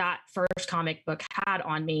power that first comic book had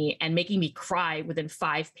on me and making me cry within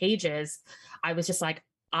 5 pages, I was just like,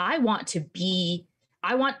 I want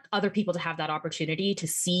other people to have that opportunity to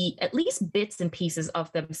see at least bits and pieces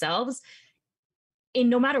of themselves in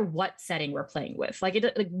no matter what setting we're playing with. Like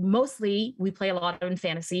mostly we play a lot in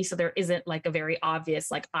fantasy, so there isn't like a very obvious,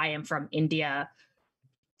 like I am from India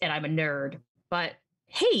and I'm a nerd. But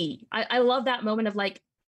hey, I love that moment of like,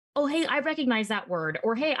 oh, hey, I recognize that word,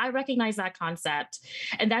 or hey, I recognize that concept.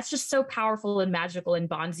 And that's just so powerful and magical and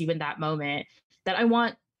bonds you in that moment that I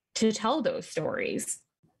want to tell those stories.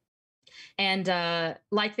 And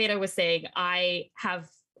like Theta was saying, I have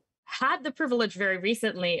had the privilege very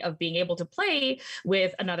recently of being able to play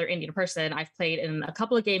with another Indian person. I've played in a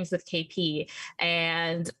couple of games with KP,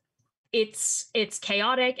 and it's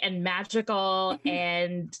chaotic and magical,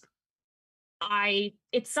 and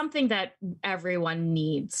it's something that everyone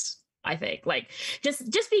needs, I think. Like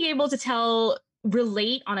just being able to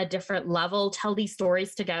relate on a different level, tell these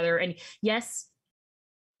stories together. And yes,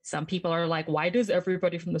 some people are like, why does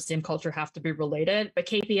everybody from the same culture have to be related? But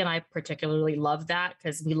KP and I particularly love that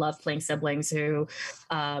because we love playing siblings who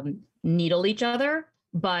needle each other.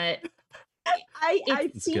 But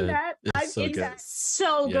I've seen that. I've seen that.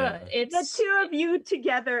 So good. It's the two of you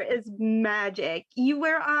together is magic. You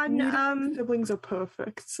were on siblings are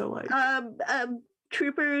perfect. So like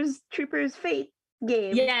Troopers Fate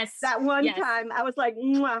game. Yes. That one time I was like,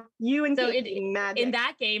 mwah, you and KP, magic. In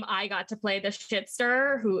that game, I got to play the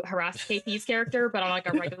shitster who harassed KP's character, but on like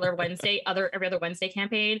a regular every other Wednesday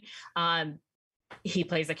campaign, he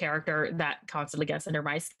plays a character that constantly gets under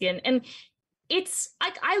my skin. And it's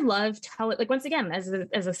like, I love telling, like, once again, as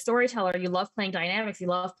a storyteller, you love playing dynamics, you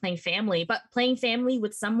love playing family, but playing family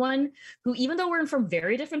with someone who, even though we're from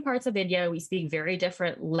very different parts of India, we speak very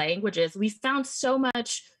different languages, we found so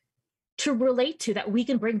much to relate to that we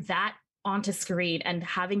can bring that onto screen, and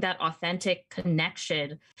having that authentic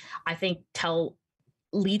connection, I think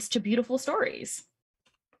leads to beautiful stories.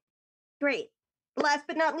 Great. Last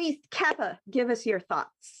but not least, Kappa, give us your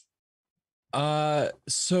thoughts.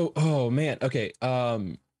 Oh man, okay.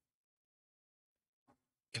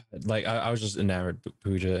 Like I was just enamored.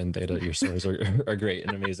 Pooja and Theta, your stories are great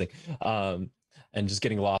and amazing. And just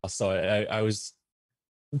getting lost. So I was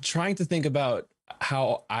trying to think about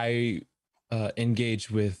how I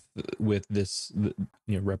engage with this, you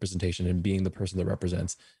know, representation and being the person that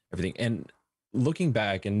represents everything. And looking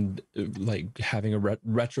back and like having a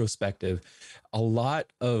retrospective, a lot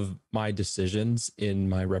of my decisions in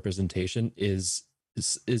my representation is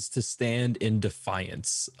is to stand in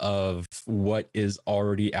defiance of what is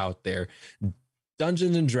already out there.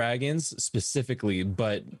 Dungeons and Dragons specifically,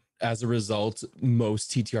 but as a result,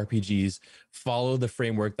 most TTRPGs follow the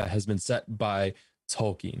framework that has been set by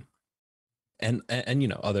Tolkien and you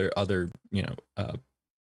know other you know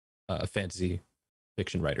fantasy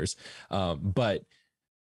fiction writers, but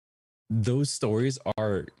those stories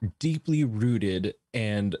are deeply rooted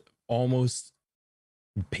and almost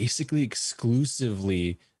basically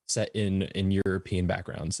exclusively set in European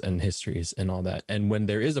backgrounds and histories and all that. And when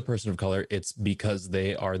there is a person of color, it's because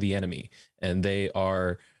they are the enemy and they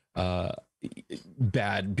are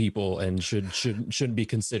bad people and shouldn't be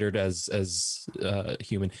considered as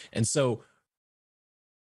human. And so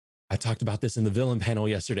I talked about this in the villain panel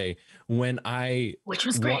yesterday which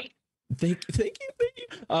was great. Thank you.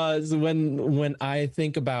 So when I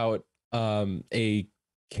think about a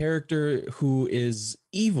character who is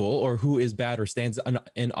evil or who is bad or stands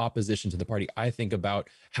in opposition to the party, I think about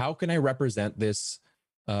how can I represent this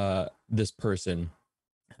this person?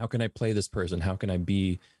 How can I play this person? How can I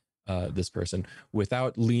be this person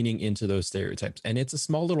without leaning into those stereotypes? And it's a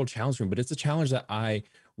small little challenge for me, but it's a challenge that I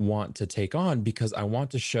want to take on because I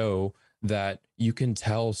want to show that you can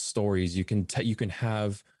tell stories, you can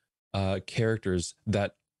have characters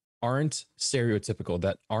that aren't stereotypical,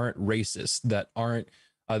 that aren't racist, that aren't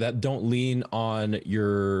that don't lean on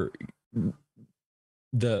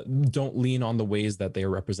don't lean on the ways that they are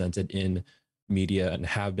represented in media and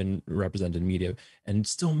have been represented in media, and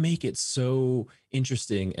still make it so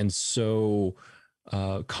interesting and so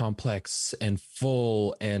complex and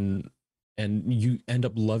full, and you end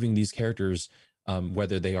up loving these characters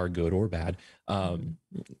whether they are good or bad.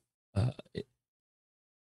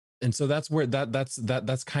 And so that's where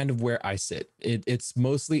that's kind of where I sit. It's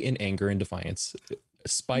mostly in anger and defiance.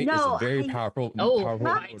 Spite is a very powerful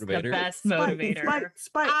motivator. The best motivator.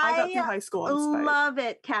 Spite. I got through high school on spite. Love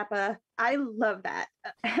it, Kappa. I love that.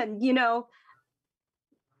 And you know,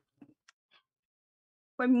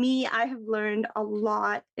 for me, I have learned a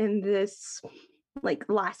lot in this like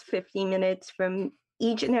last 50 minutes from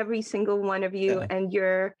each and every single one of you, and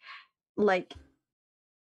you're like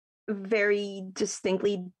very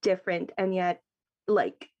distinctly different and yet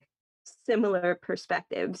like similar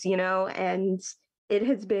perspectives, you know, and it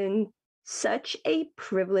has been such a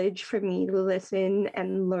privilege for me to listen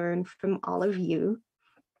and learn from all of you.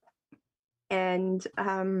 And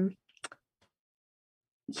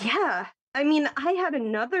yeah, I mean, I had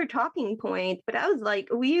another talking point, but I was like,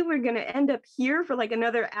 we were going to end up here for like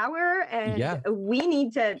another hour, and we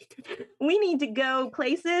need to go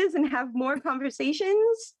places and have more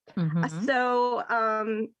conversations. So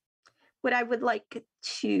what I would like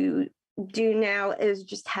to do now is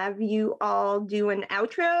just have you all do an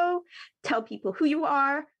outro, tell people who you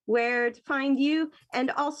are, where to find you,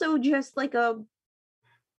 and also just like a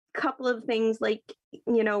couple of things, like,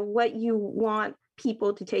 you know, what you want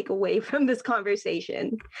people to take away from this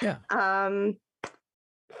conversation.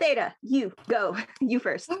 Theta, you go. You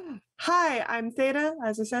first. Hi, I'm Theta.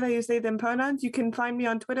 As I said, I use they, them pronouns. You can find me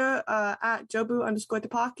on Twitter at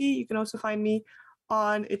Jobu_Ttrpg. You can also find me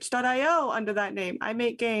on itch.io under that name. I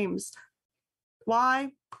make games.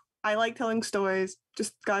 Why? I like telling stories.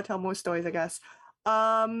 Just gotta tell more stories, I guess.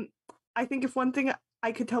 I think if one thing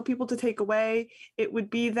I could tell people to take away, it would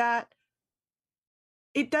be that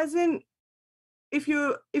it doesn't, if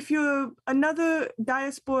you're another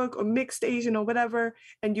diasporic or mixed Asian or whatever,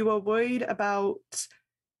 and you are worried about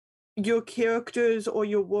your characters or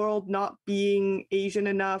your world not being Asian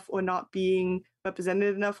enough or not being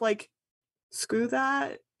represented enough, like, screw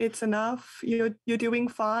that. It's enough. You're doing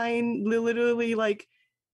fine. Literally, like,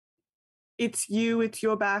 it's you, it's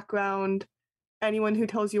your background. Anyone who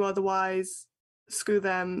tells you otherwise, screw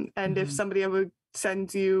them. And if somebody ever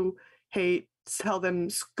sends you hate, tell them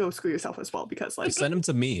go screw yourself as well, because like, just send them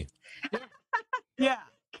to me. Yeah.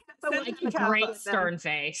 Like a great stern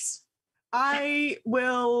face. I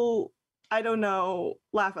will, I don't know,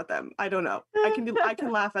 laugh at them. I don't know. I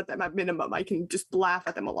can laugh at them at minimum. I can just laugh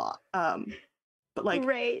at them a lot. But like,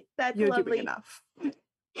 great, that's you're lovely. doing enough.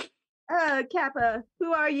 Kappa,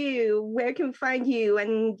 who are you? Where can we find you?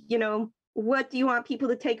 And you know, what do you want people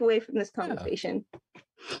to take away from this conversation?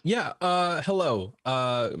 Hello.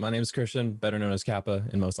 My name is Christian, better known as Kappa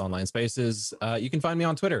in most online spaces. You can find me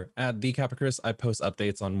on Twitter at @TheKappaChris. I post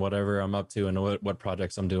updates on whatever I'm up to and what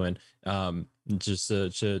projects I'm doing, just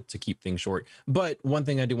to keep things short. But one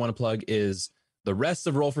thing I do want to plug is the rest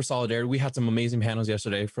of Roll for Solidarity. We had some amazing panels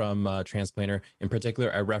yesterday from Transplanter. In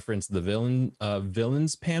particular, I referenced the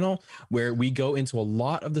villains panel, where we go into a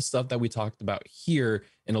lot of the stuff that we talked about here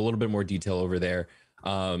in a little bit more detail over there.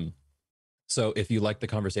 So if you like the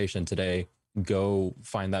conversation today, go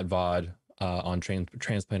find that VOD on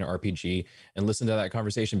Transplanter RPG and listen to that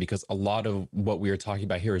conversation, because a lot of what we are talking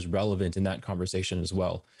about here is relevant in that conversation as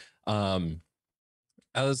well.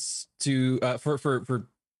 As to for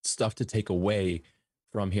stuff to take away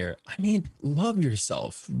from here, I mean, love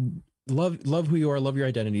yourself, love who you are, love your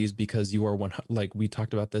identities, because you are one, like we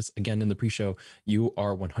talked about this again in the pre-show, you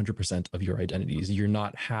are 100% of your identities. You're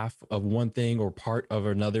not half of one thing or part of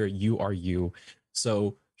another. You are you.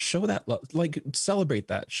 So show that love, like celebrate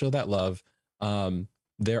that, show that love.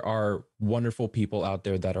 There are wonderful people out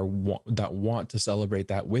there that want to celebrate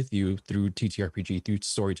that with you through TTRPG, through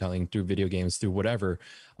storytelling, through video games, through whatever.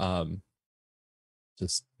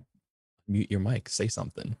 Just mute your mic, say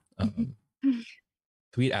something.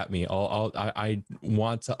 Tweet at me. I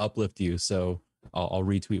want to uplift you, so I'll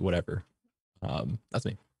retweet whatever. That's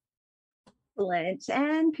me. Excellent.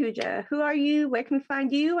 And Pooja, who are you? Where can we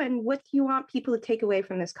find you? And what do you want people to take away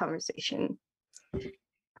from this conversation?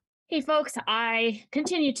 Hey folks, I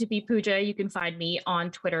continue to be Pooja. You can find me on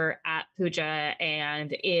Twitter at Pooja,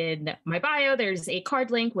 and in my bio, there's a card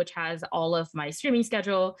link which has all of my streaming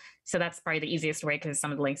schedule. So that's probably the easiest way, because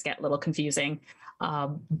some of the links get a little confusing.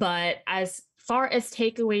 But as far as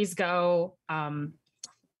takeaways go,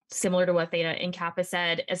 similar to what Theta and Kappa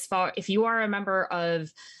said, if you are a member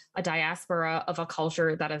of a diaspora of a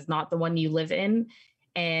culture that is not the one you live in,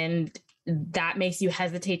 and that makes you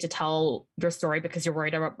hesitate to tell your story because you're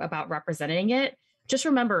worried about representing it, just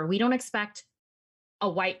remember, we don't expect a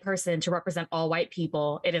white person to represent all white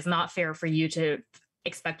people. It is not fair for you to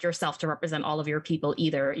expect yourself to represent all of your people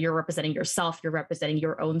either. You're representing yourself, you're representing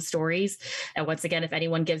your own stories. And once again, if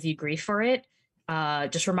anyone gives you grief for it,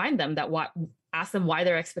 just remind them that ask them why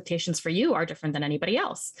their expectations for you are different than anybody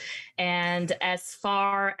else. And as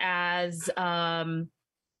far as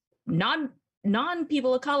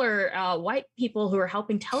non-people of color, white people who are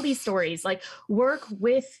helping tell these stories, like, work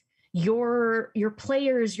with your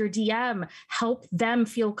players, your DM, help them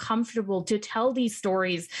feel comfortable to tell these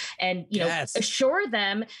stories, and assure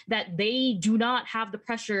them that they do not have the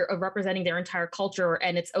pressure of representing their entire culture,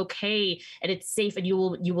 and it's okay and it's safe, and you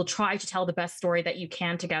will try to tell the best story that you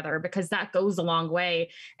can together, because that goes a long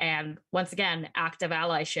way. And once again, active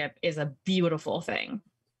allyship is a beautiful thing.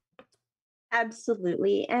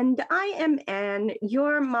 Absolutely. And I am Anne,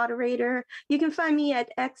 your moderator. You can find me at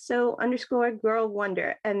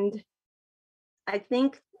XO_girlwonder. And I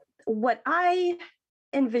think what I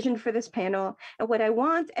envisioned for this panel, and what I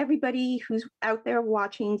want everybody who's out there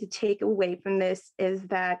watching to take away from this, is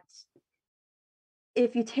that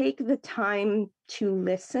if you take the time to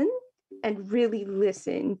listen and really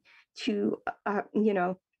listen to,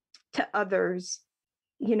 to others,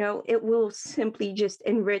 it will simply just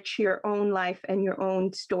enrich your own life and your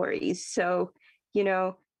own stories. So,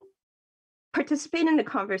 participate in the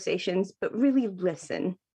conversations, but really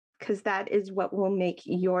listen, because that is what will make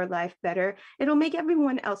your life better. It'll make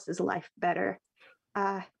everyone else's life better.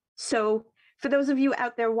 So for those of you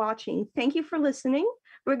out there watching, thank you for listening.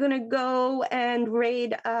 We're going to go and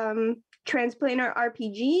raid Transplanter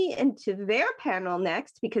RPG into their panel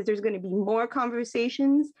next, because there's going to be more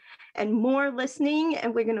conversations and more listening,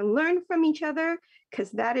 and we're going to learn from each other,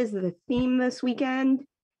 because that is the theme this weekend.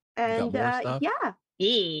 And today,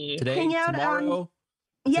 hang out tomorrow.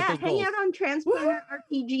 Hang out on Transplanter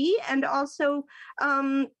RPG, and also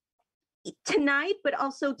tonight, but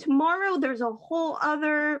also tomorrow, there's a whole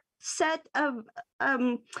other set of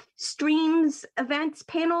streams, events,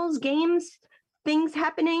 panels, games, things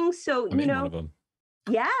happening. So, I'm in one of them.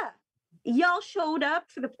 Yeah, y'all showed up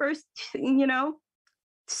for the first,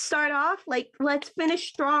 start off, like, let's finish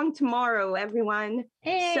strong tomorrow, everyone.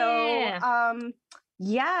 Yeah.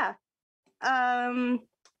 So,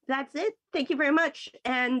 that's it. Thank you very much.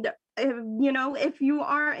 And if you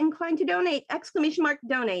are inclined to donate,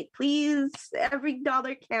 !donate, please. Every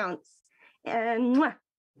dollar counts. And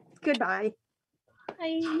goodbye.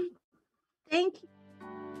 Bye. Thank you.